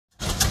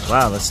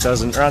Wow, this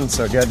doesn't run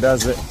so good,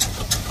 does it?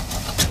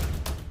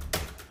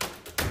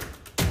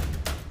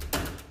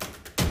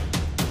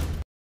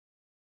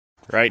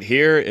 Right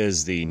here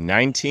is the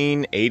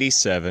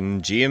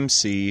 1987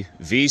 GMC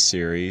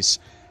V-Series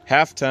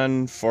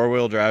half-ton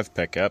four-wheel drive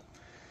pickup.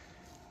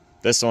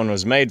 This one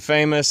was made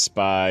famous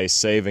by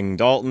saving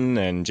Dalton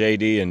and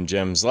JD and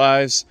Jim's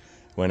lives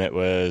when it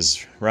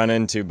was run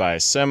into by a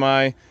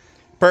semi.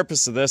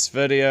 Purpose of this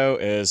video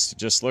is to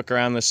just look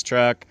around this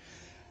truck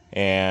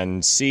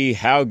and see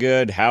how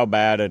good, how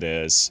bad it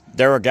is.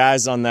 There were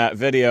guys on that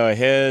video of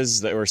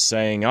his that were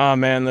saying, oh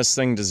man, this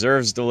thing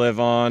deserves to live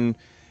on,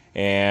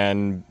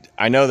 and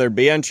I know there'd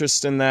be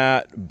interest in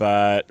that,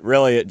 but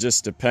really it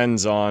just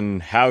depends on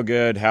how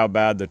good, how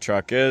bad the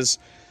truck is.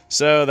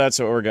 So that's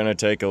what we're gonna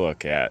take a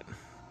look at.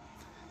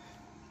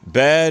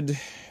 Bed,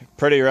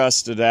 pretty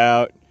rusted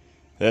out.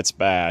 That's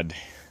bad.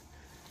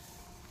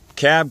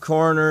 Cab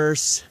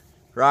corners,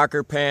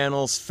 rocker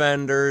panels,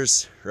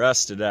 fenders,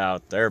 rusted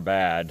out. They're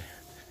bad.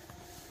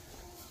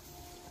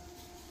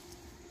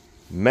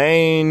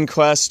 Main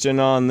question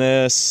on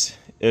this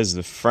is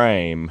the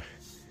frame.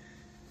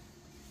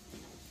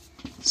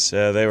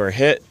 So they were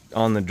hit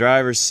on the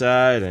driver's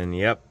side, and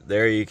yep,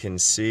 there you can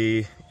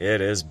see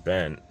it is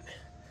bent.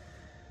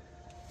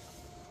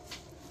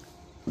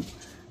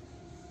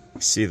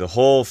 See the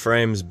whole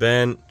frame's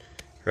bent.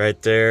 Right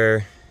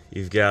there,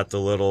 you've got the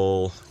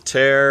little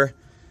tear.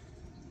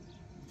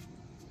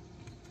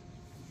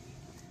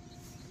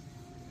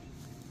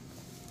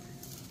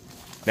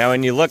 Now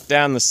when you look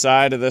down the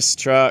side of this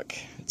truck,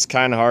 it's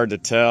kind of hard to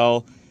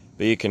tell,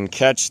 but you can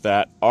catch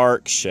that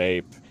arc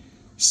shape.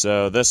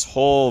 So this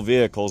whole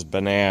vehicle's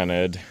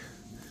bananaed.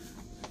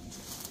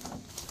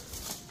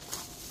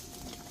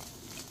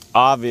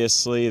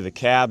 Obviously the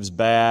cab's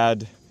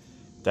bad.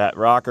 That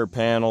rocker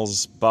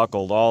panel's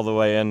buckled all the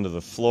way into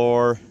the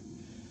floor.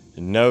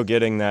 No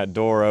getting that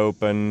door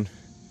open.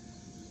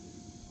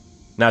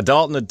 Now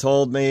Dalton had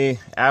told me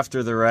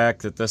after the wreck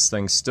that this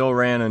thing still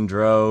ran and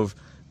drove,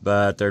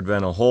 but there'd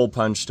been a hole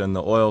punched in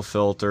the oil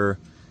filter.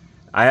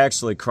 I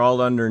actually crawled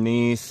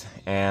underneath,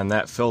 and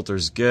that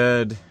filter's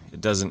good.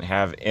 It doesn't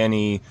have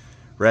any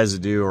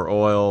residue or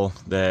oil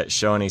that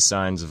show any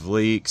signs of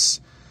leaks.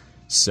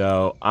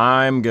 So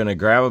I'm gonna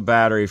grab a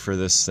battery for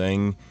this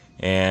thing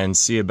and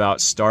see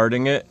about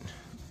starting it.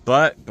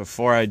 But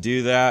before I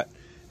do that,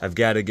 I've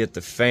got to get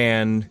the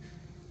fan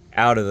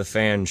out of the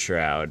fan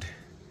shroud.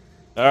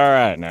 All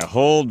right, now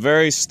hold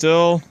very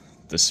still.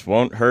 This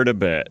won't hurt a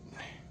bit.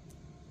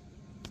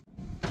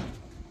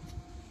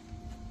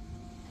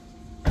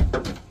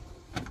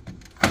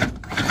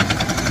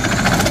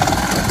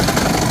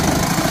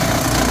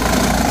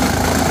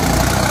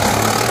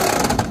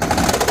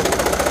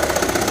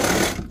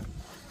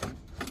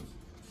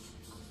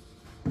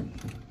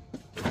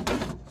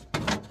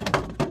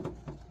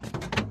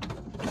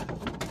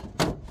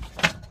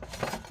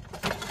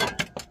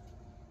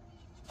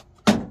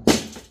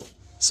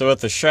 So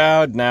with the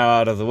shroud now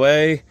out of the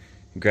way,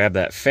 grab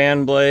that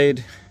fan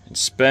blade and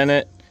spin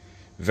it,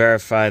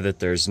 verify that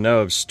there's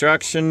no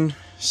obstruction,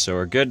 so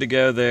we're good to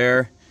go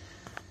there.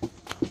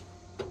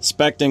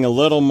 Inspecting a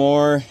little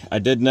more, I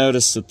did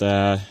notice that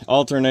the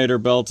alternator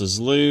belt is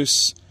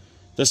loose.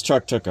 This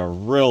truck took a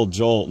real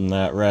jolt in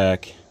that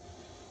wreck.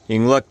 You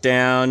can look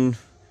down,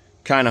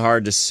 kind of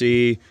hard to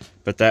see,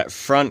 but that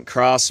front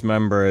cross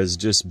member is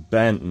just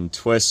bent and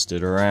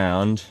twisted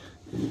around.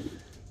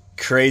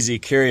 Crazy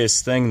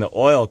curious thing, the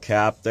oil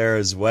cap there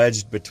is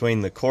wedged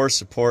between the core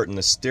support and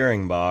the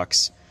steering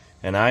box,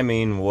 and I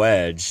mean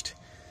wedged.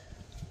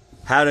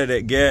 How did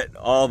it get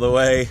all the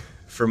way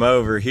from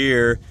over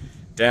here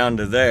down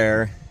to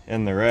there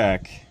in the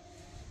wreck?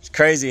 It's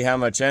crazy how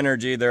much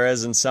energy there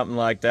is in something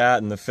like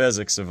that and the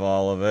physics of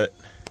all of it.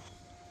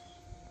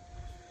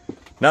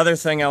 Another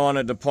thing I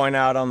wanted to point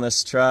out on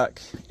this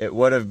truck, it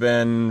would have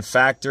been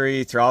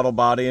factory throttle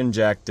body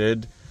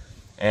injected.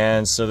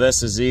 And so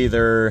this is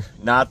either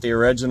not the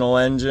original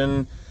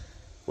engine,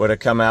 would have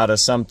come out of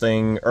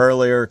something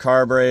earlier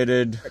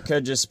carbureted. It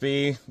could just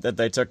be that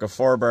they took a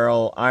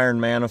 4-barrel iron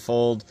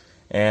manifold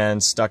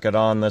and stuck it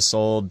on this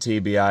old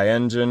TBI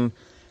engine.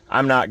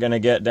 I'm not going to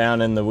get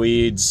down in the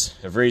weeds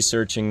of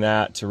researching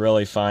that to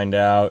really find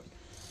out.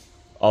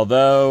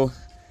 Although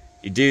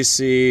you do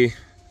see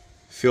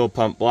fuel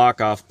pump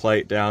block-off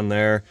plate down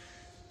there,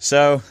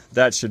 so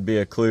that should be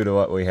a clue to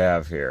what we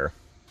have here.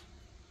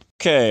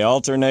 Okay,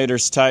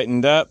 alternator's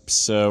tightened up,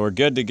 so we're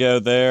good to go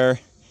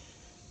there.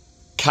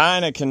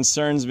 Kind of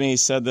concerns me, he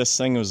said this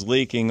thing was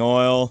leaking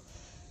oil.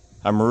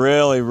 I'm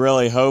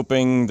really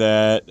hoping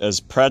that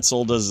as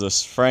pretzeled as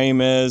this frame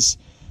is,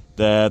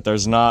 that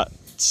there's not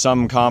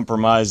some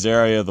compromised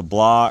area of the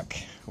block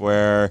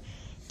where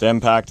the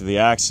impact of the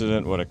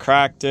accident would have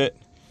cracked it.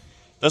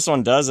 This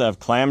one does have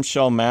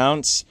clamshell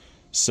mounts,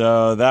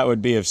 so that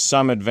would be of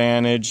some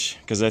advantage,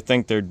 because I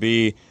think there'd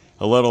be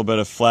a little bit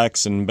of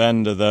flex and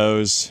bend to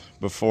those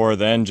before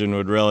the engine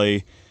would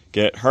really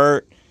get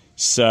hurt.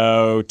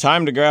 So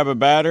time to grab a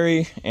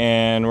battery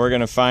and we're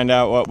gonna find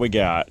out what we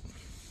got.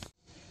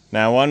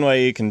 Now one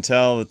way you can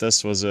tell that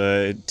this was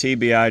a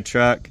TBI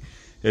truck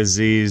is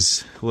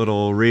these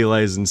little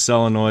relays and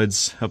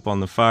solenoids up on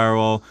the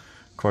firewall.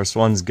 Of course,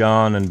 one's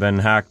gone and been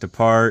hacked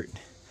apart.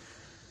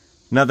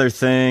 Another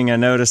thing I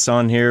notice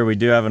on here, we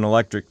do have an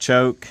electric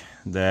choke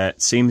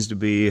that seems to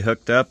be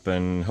hooked up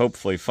and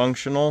hopefully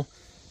functional.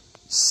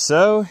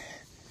 So,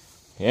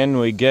 in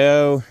we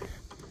go.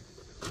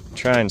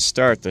 Try and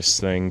start this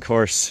thing. Of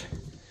course,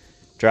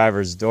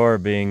 driver's door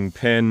being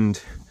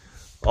pinned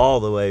all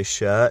the way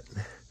shut.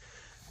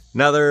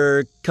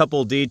 Another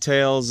couple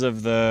details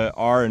of the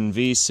R and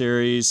V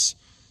series.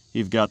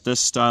 You've got this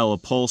style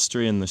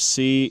upholstery in the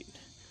seat.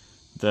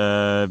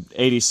 The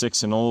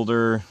 86 and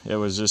older, it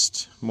was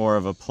just more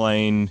of a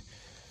plain,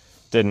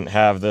 didn't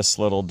have this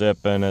little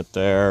dip in it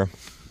there.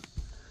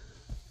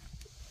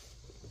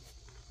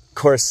 Of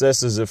course,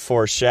 this is a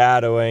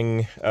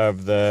foreshadowing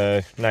of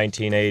the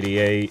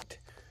 1988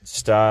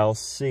 style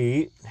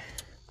seat.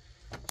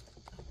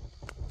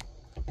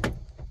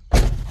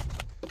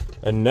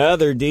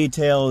 Another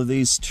detail of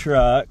these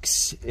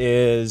trucks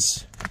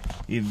is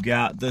you've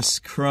got this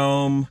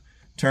chrome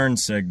turn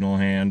signal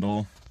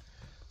handle.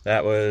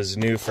 That was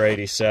new for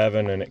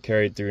 87 and it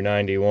carried through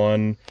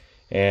 91.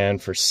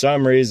 And for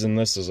some reason,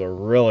 this is a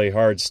really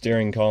hard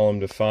steering column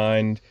to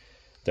find.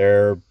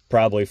 They're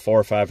probably $400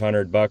 or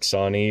 $500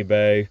 on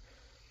eBay.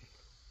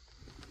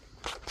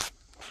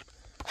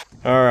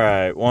 All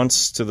right,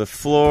 once to the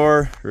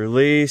floor,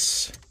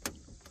 release.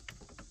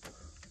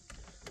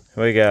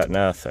 We got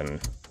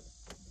nothing.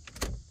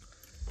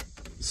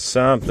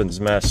 Something's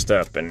messed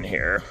up in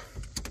here.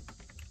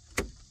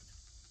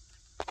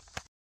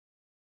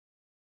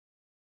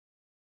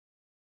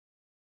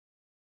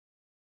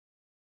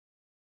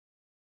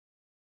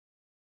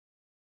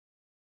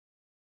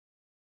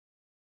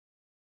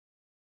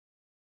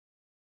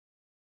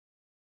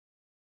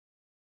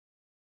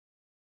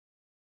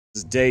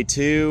 This is day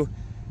 2.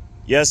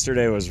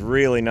 Yesterday was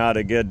really not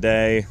a good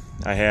day.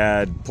 I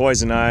had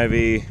poison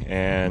ivy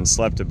and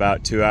slept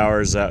about 2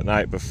 hours that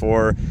night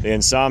before. The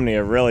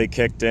insomnia really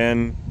kicked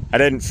in. I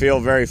didn't feel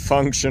very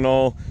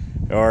functional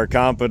or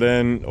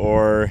competent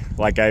or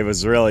like I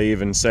was really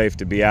even safe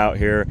to be out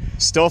here.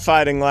 Still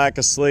fighting lack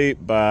of sleep,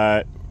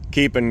 but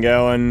keeping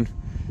going.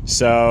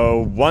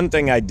 So one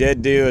thing I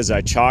did do is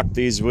I chalked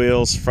these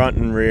wheels front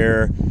and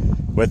rear.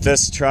 With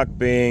this truck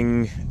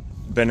being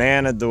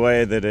bananaed the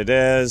way that it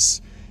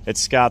is,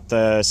 it's got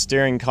the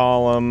steering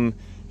column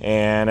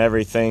and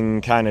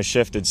everything kind of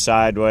shifted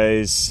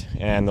sideways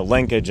and the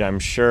linkage, I'm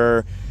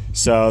sure.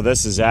 So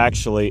this is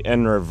actually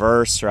in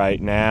reverse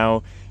right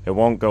now. It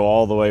won't go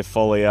all the way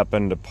fully up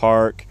into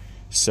park.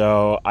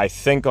 So I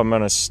think I'm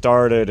going to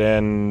start it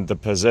in the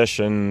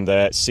position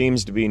that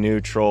seems to be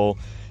neutral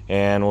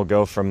and we'll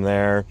go from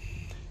there.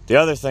 The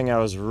other thing I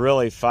was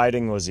really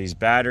fighting was these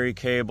battery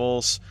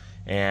cables,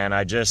 and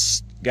I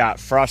just got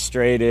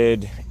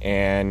frustrated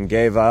and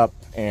gave up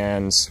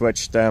and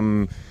switched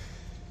them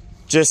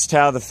just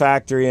how the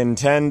factory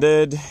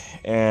intended,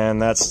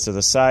 and that's to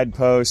the side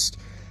post.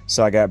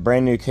 So I got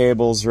brand new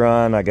cables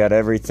run. I got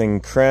everything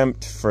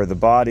crimped for the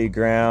body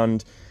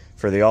ground,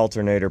 for the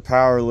alternator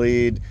power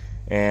lead,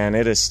 and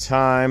it is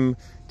time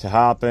to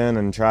hop in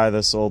and try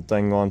this old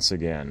thing once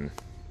again.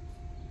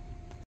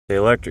 The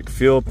electric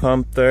fuel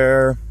pump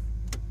there.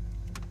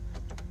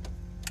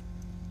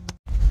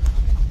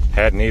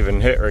 Hadn't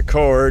even hit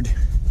record.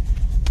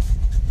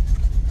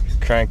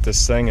 Cranked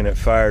this thing and it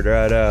fired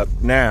right up.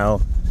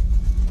 Now,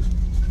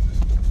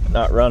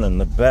 not running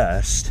the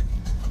best.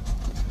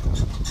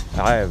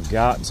 I have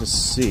got to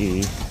see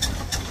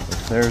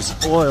if there's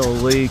oil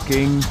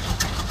leaking.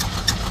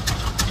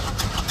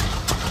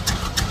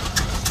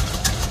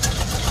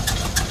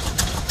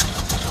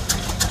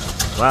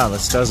 Wow,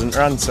 this doesn't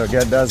run so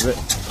good, does it?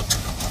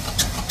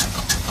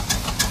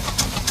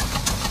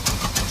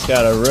 It's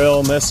got a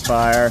real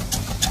misfire.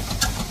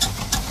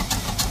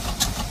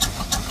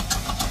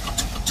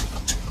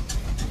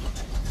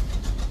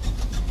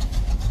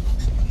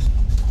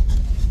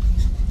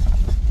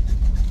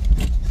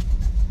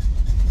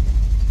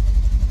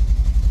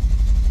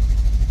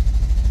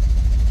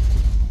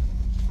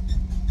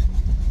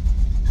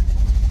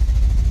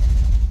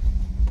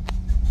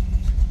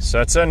 So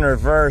it's in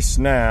reverse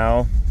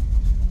now.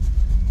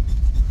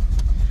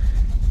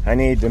 I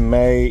need to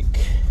make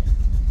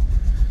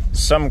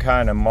some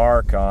kind of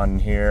mark on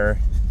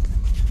here.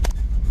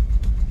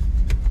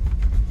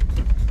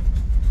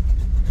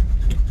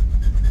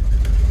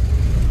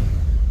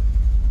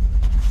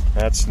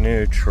 That's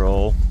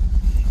neutral.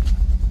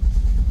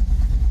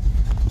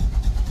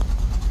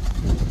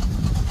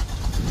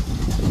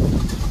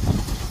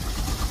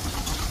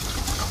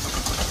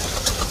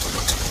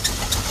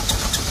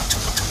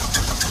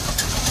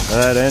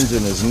 That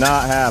engine is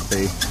not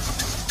happy.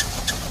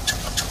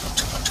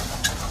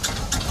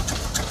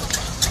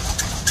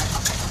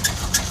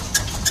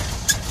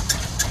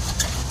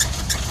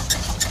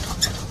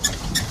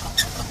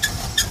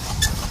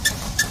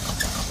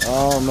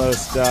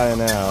 Almost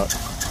dying out.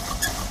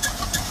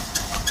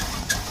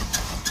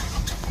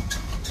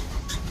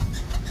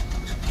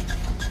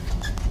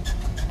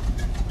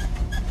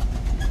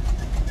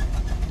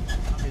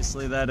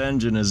 Obviously that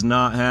engine is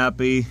not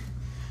happy.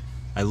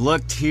 I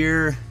looked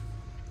here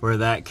where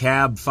that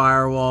cab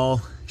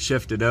firewall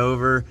shifted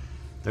over.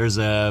 There's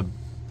a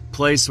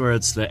place where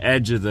it's the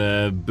edge of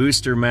the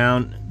booster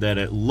mount that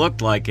it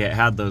looked like it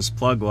had those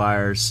plug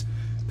wires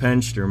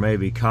pinched or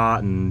maybe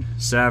caught and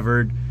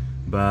severed,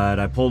 but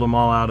I pulled them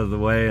all out of the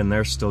way and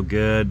they're still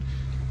good.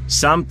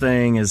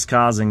 Something is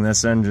causing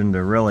this engine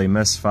to really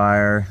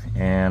misfire,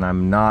 and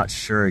I'm not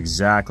sure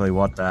exactly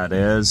what that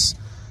is.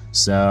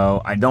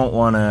 So I don't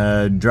want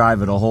to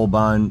drive it a whole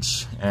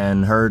bunch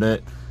and hurt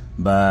it,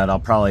 but I'll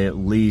probably at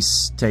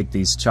least take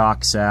these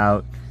chocks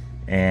out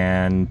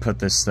and put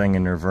this thing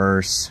in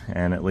reverse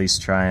and at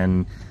least try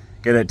and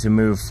get it to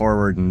move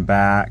forward and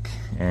back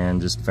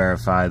and just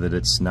verify that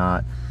it's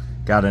not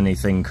got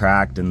anything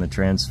cracked in the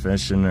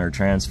transmission or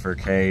transfer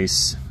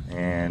case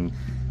and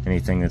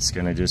anything that's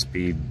going to just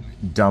be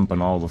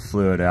dumping all the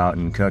fluid out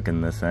and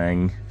cooking the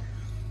thing.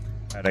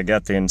 But I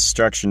got the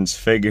instructions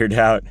figured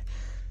out,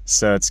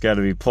 so it's got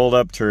to be pulled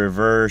up to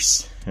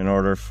reverse in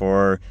order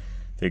for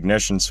the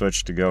ignition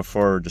switch to go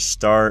forward to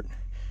start.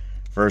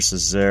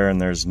 Versus there, and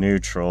there's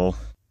neutral.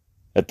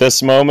 At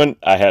this moment,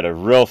 I had a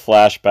real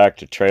flashback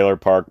to Trailer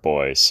Park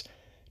Boys.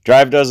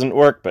 Drive doesn't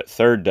work, but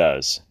third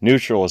does.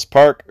 Neutral is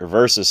park,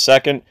 reverse is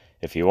second.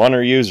 If you want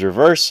to use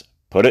reverse,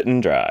 put it in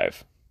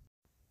drive.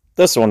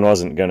 This one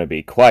wasn't going to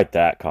be quite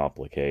that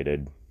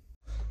complicated.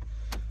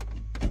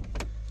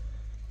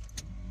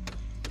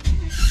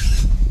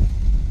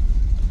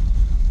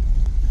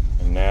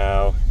 And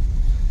now,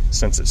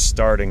 since it's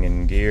starting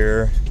in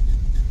gear,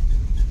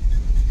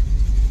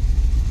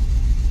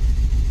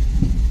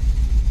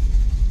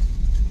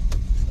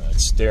 that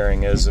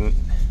steering isn't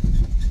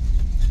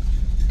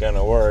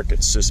gonna work,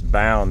 it's just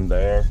bound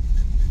there.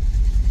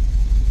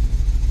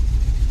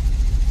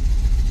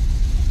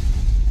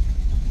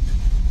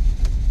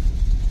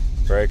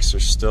 Brakes are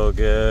still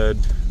good.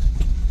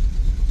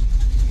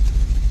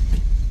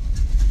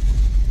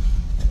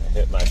 I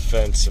hit my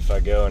fence if I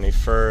go any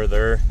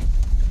further.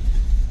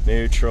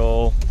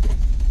 Neutral,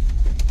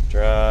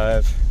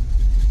 drive.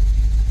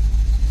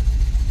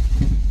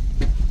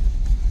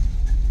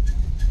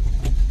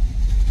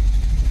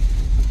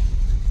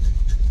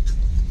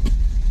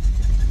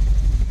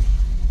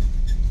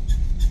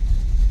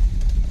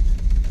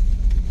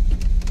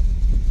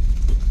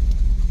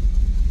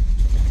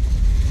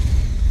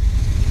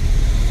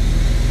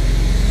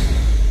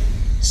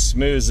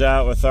 Smooths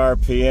out with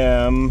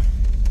RPM.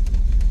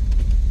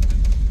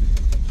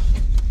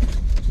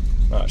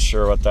 Not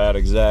sure what that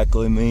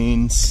exactly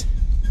means.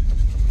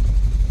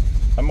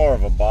 I'm more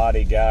of a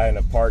body guy and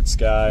a parts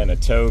guy and a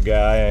tow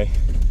guy,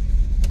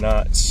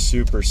 not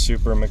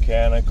super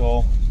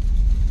mechanical.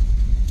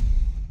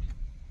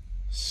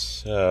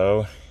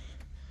 So,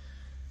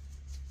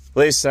 at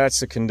least that's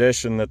the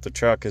condition that the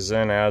truck is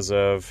in as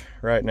of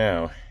right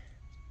now.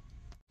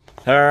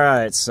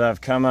 Alright, so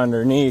I've come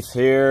underneath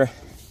here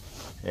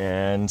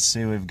and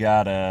see we've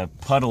got a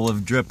puddle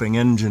of dripping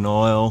engine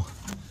oil.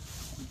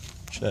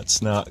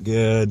 That's not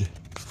good.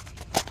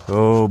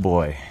 Oh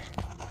boy.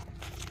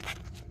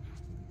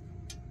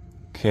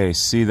 Okay,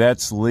 see,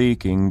 that's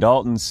leaking.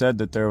 Dalton said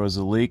that there was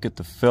a leak at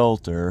the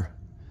filter,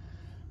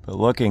 but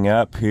looking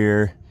up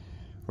here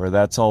where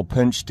that's all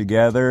pinched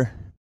together,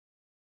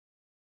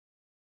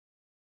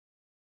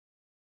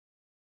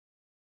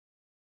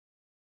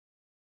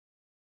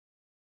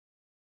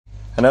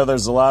 I know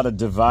there's a lot of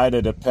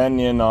divided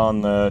opinion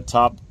on the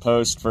top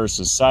post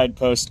versus side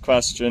post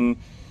question,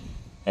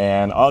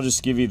 and I'll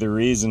just give you the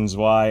reasons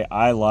why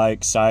I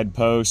like side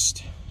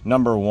post.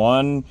 Number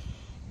one,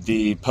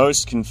 the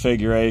post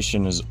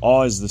configuration is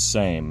always the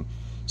same.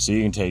 So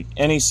you can take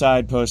any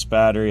side post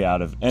battery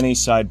out of any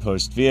side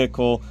post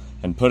vehicle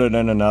and put it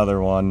in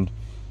another one.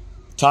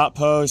 Top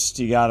post,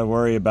 you got to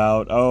worry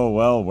about, oh,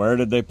 well, where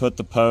did they put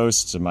the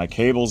posts? Are my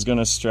cables going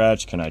to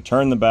stretch? Can I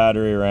turn the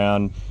battery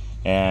around?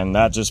 And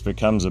that just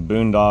becomes a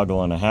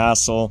boondoggle and a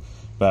hassle.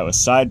 But with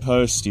side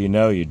post, you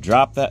know, you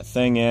drop that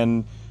thing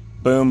in,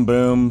 boom,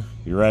 boom,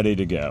 you're ready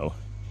to go.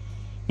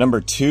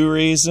 Number two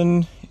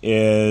reason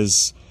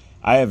is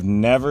I have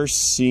never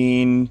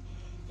seen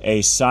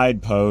a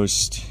side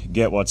post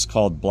get what's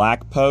called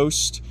black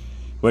post,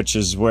 which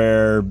is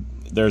where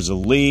there's a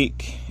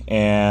leak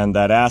and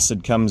that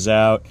acid comes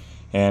out,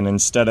 and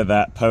instead of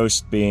that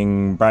post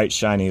being bright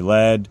shiny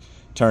lead,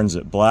 turns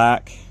it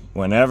black.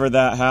 Whenever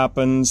that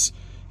happens,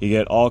 you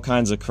get all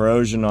kinds of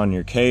corrosion on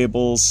your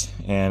cables,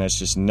 and it's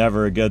just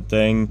never a good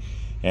thing.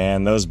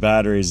 And those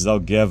batteries, they'll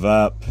give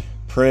up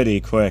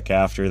pretty quick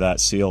after that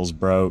seal's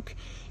broke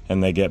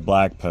and they get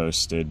black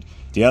posted.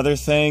 The other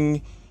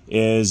thing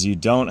is you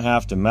don't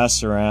have to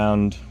mess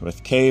around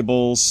with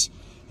cables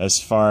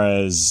as far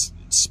as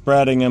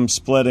spreading them,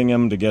 splitting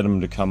them to get them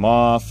to come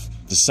off.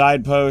 The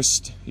side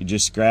post, you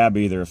just grab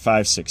either a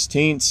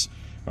 5/16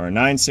 or a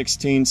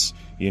 9/16.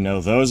 You know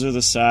those are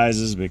the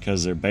sizes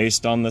because they're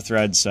based on the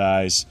thread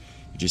size.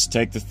 You just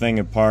take the thing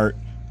apart,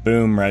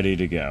 boom, ready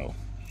to go.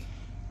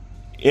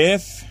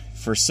 If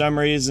for some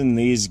reason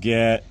these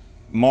get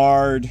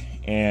marred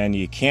and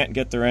you can't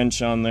get the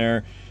wrench on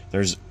there,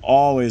 There's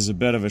always a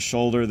bit of a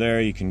shoulder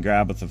there you can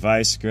grab with the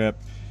vice grip,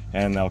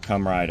 and they'll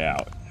come right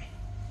out.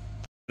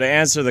 To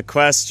answer the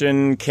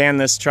question, can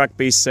this truck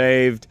be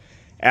saved?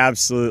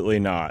 Absolutely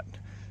not.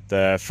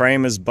 The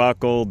frame is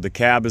buckled, the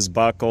cab is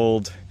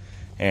buckled,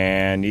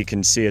 and you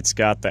can see it's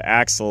got the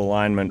axle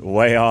alignment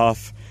way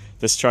off.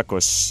 This truck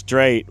was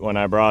straight when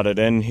I brought it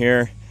in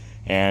here,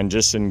 and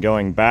just in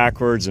going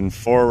backwards and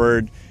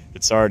forward,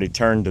 it's already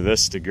turned to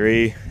this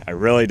degree. I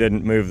really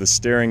didn't move the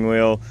steering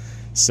wheel,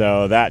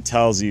 so that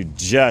tells you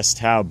just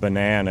how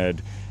bananaed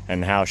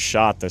and how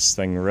shot this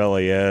thing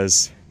really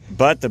is.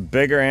 But the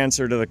bigger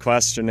answer to the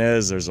question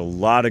is there's a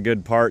lot of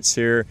good parts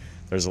here.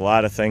 There's a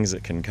lot of things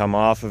that can come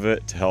off of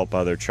it to help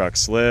other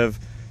trucks live.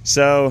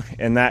 So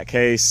in that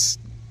case,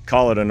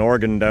 call it an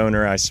organ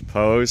donor, I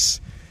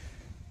suppose.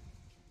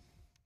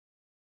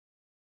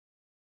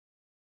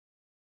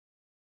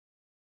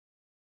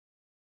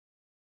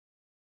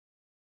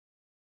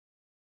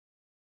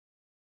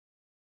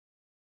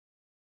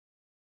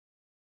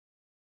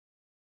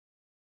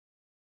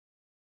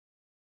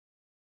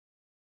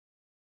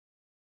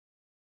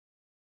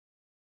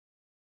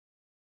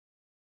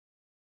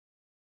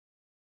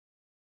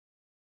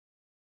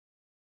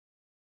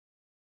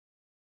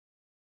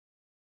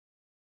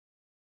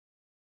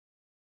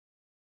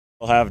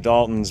 We'll have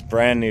Dalton's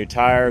brand new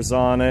tires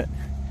on it.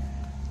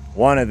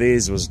 One of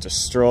these was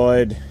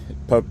destroyed,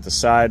 it poked the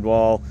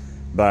sidewall,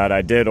 but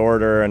I did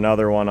order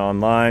another one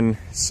online,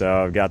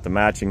 so I've got the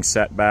matching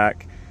set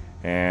back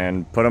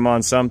and put them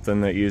on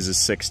something that uses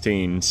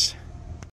 16s.